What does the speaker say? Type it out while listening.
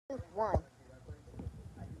One.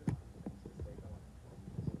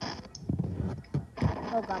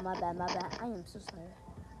 Oh god, my bad. I am so sorry.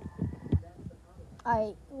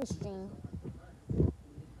 Alright, we'll stream.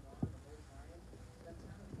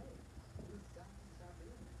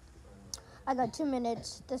 I got 2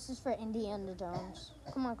 minutes. This is for Indiana Jones.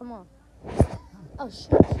 Come on. Oh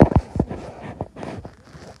shit.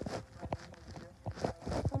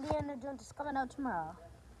 Indiana Jones is coming out tomorrow.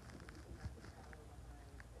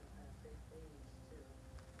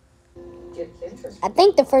 I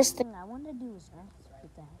think the first thing I want to do is read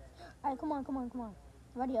that. Alright, come on.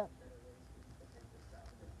 Ready up.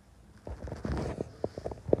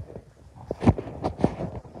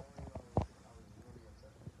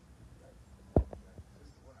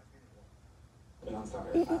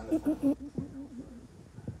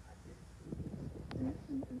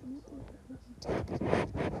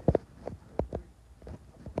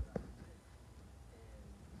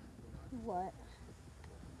 What?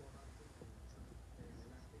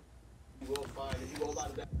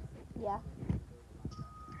 Yeah.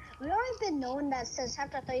 We already been known that since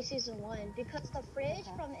Chapter 3 Season 1 because the fridge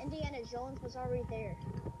from Indiana Jones was already there.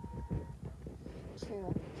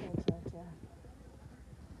 True.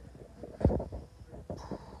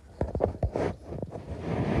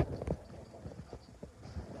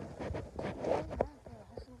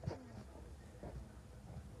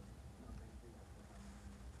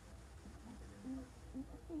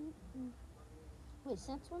 Wait,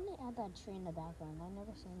 since when they add that tree in the background? I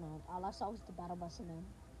never seen that. All I saw was the battle bus and then.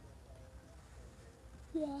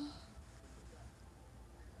 Yeah.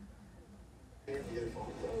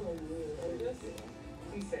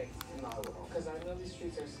 Be safe. Because I know these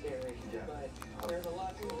streets are scary, but there's a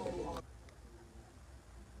lot of people who are.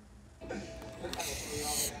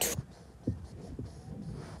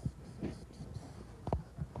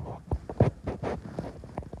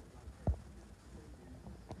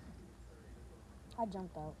 I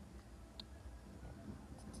jumped out.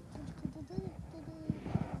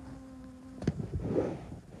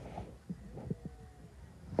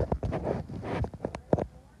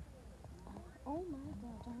 Oh my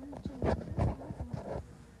god, I'm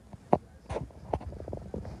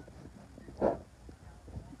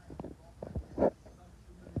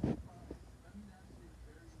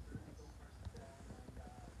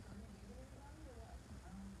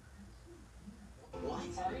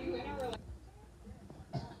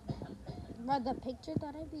But the picture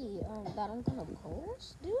that I'm gonna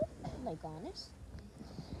post, dude, like honest.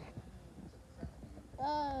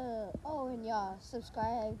 Oh, and yeah,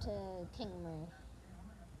 subscribe to King Murray.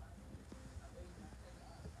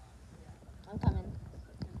 I'm coming.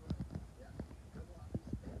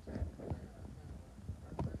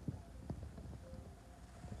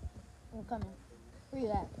 Where you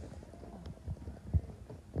at?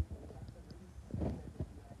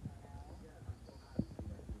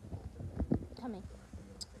 Coming.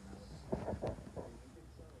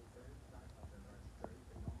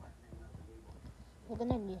 We're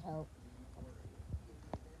gonna need help.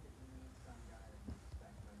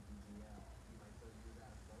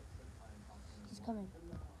 He's coming.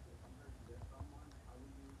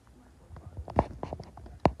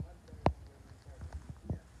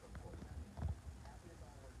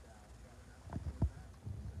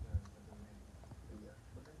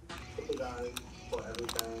 For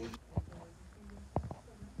everything.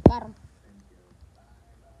 Got him.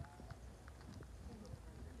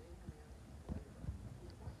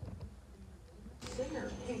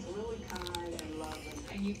 Singer. He's really kind and loving.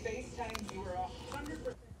 And you FaceTimed, you were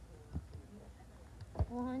 100%.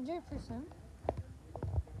 100%.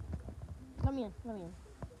 Let me in.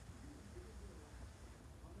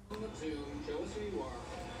 To show us who you are.